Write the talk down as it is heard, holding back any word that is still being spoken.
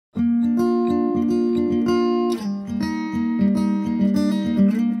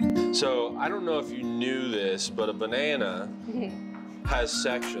So I don't know if you knew this, but a banana has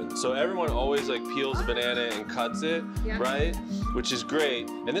sections. So everyone always like peels a banana and cuts it, right? Which is great.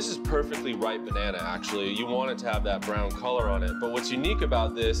 And this is perfectly ripe banana, actually. You want it to have that brown color on it. But what's unique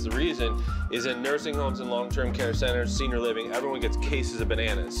about this, the reason, is in nursing homes and long-term care centers, senior living, everyone gets cases of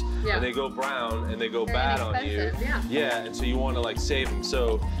bananas. And they go brown and they go bad on you. And so you want to like save them.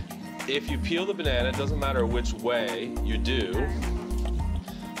 So if you peel the banana, it doesn't matter which way you do.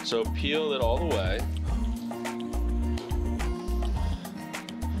 So peel it all the way.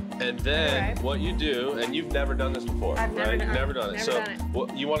 And then what you do, and you've never done this before, right? You've never done it. So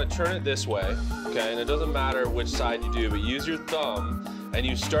you want to turn it this way, okay? And it doesn't matter which side you do, but use your thumb and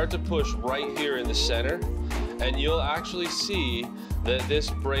you start to push right here in the center, and you'll actually see that this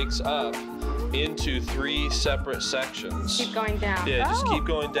breaks up into 3 separate sections. Keep going down. Yeah, just keep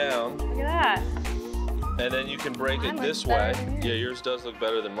going down. Look at that. And then you can break it this way. Yeah, yours does look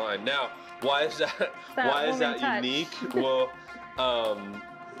better than mine. Now, why is that? Why is that unique? Well,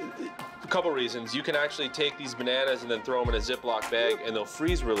 a couple reasons. You can actually take these bananas and then throw them in a Ziploc bag, and they'll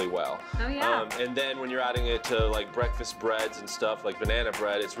freeze really well. And then when you're adding it to like breakfast breads and stuff, like banana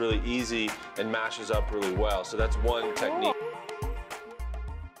bread, it's really easy and mashes up really well. So that's one technique.